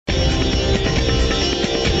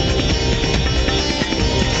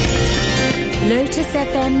Lotus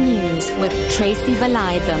FM News with Tracy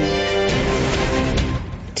Valaydham.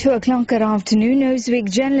 2 o'clock that afternoon, Newsweek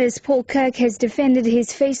journalist Paul Kirk has defended his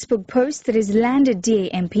Facebook post that has landed DA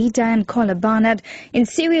MP Diane Barnard in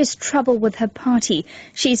serious trouble with her party.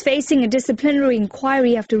 She's facing a disciplinary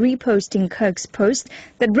inquiry after reposting Kirk's post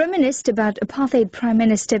that reminisced about apartheid Prime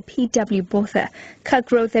Minister P.W. Botha.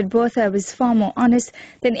 Kirk wrote that Botha was far more honest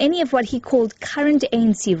than any of what he called current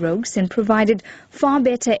ANC rogues and provided far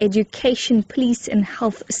better education, police and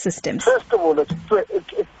health systems. First of all, it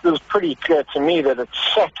was pretty clear to me that it's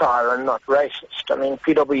satire and not racist. I mean,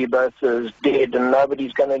 P.W. Botha is dead and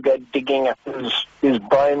nobody's going to go digging up his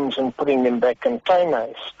bones and putting them back in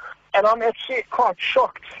Tainais. And I'm actually quite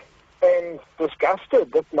shocked and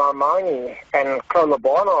disgusted that Maimane and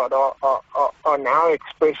Barnard are now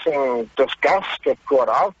expressing disgust at what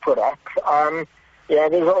I've put up.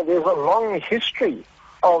 There's a long history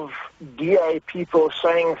of DA people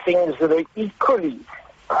saying things that are equally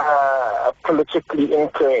politically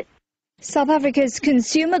incorrect. South Africa's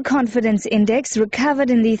Consumer Confidence Index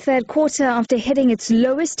recovered in the third quarter after hitting its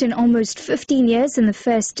lowest in almost 15 years in the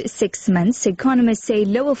first 6 months. Economists say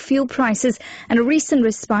lower fuel prices and a recent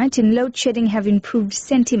respite in load shedding have improved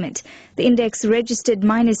sentiment. The index registered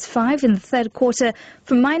 -5 in the third quarter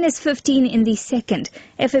from -15 in the second.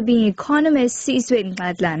 FAB economist Sizwe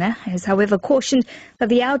Ngadlana has however cautioned that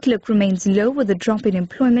the outlook remains low with a drop in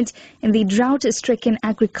employment in the drought-stricken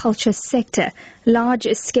agriculture sector.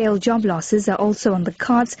 Large-scale job losses are also on the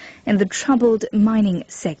cards in the troubled mining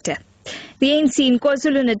sector. The ANC in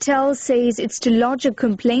KwaZulu-Natal says it's to lodge a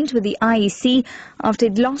complaint with the IEC after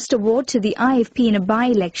it lost a ward to the IFP in a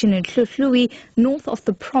by-election in Hluhluwe, north of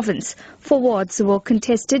the province. 4 wards were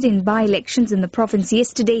contested in by-elections in the province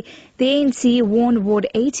yesterday. The ANC won Ward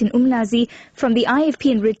 8 in Umlazi from the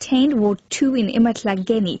IFP and retained Ward 2 in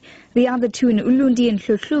Imatlageni. The other 2 in Ulundi and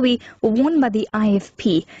Hluhluwe were won by the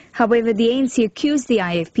IFP. However, the ANC accused the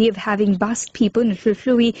IFP of having bussed people in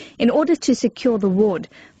Hluhluwe in order to secure the ward.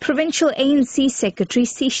 Provincial ANC Secretary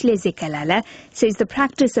Sihle Zikalala says the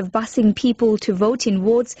practice of busing people to vote in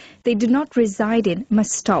wards they do not reside in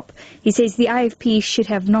must stop. He says the IFP should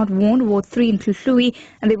have not won Ward 3 in Hluhluwe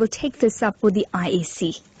and they will take this up with the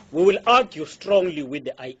IEC. We will argue strongly with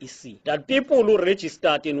the IEC that people who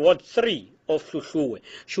registered in Ward 3 of Hluhluwe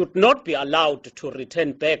should not be allowed to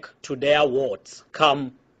return back to their wards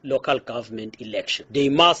come local government election. They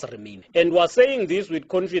must remain. And we're saying this with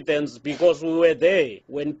confidence because we were there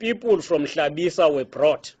when people from Hlabisa were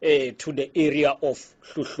brought to the area of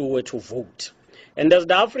Hluhluwe to vote. And as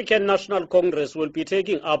the African National Congress will be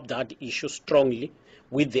taking up that issue strongly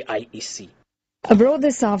with the IEC. Abroad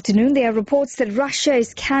this afternoon, there are reports that Russia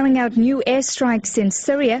is carrying out new airstrikes in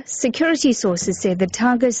Syria. Security sources say the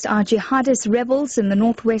targets are jihadist rebels in the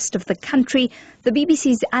northwest of the country. The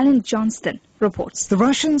BBC's Alan Johnston reports. The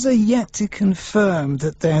Russians are yet to confirm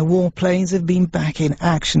that their warplanes have been back in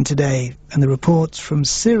action today, and the reports from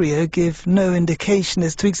Syria give no indication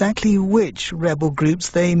as to exactly which rebel groups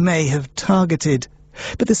they may have targeted.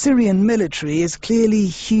 But the Syrian military is clearly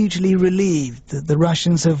hugely relieved that the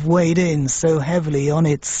Russians have weighed in so heavily on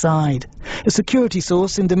its side. A security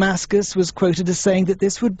source in Damascus was quoted as saying that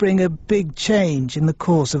this would bring a big change in the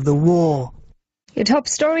course of the war. Your top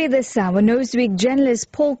story this hour, Newsweek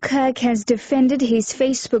journalist Paul Kirk has defended his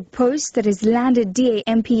Facebook post that has landed DA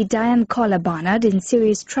MP Diane Barnard in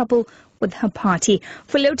serious trouble with her party.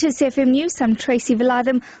 For Lotus FM News, I'm Tracy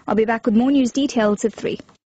Valaydham. I'll be back with more news details at 3.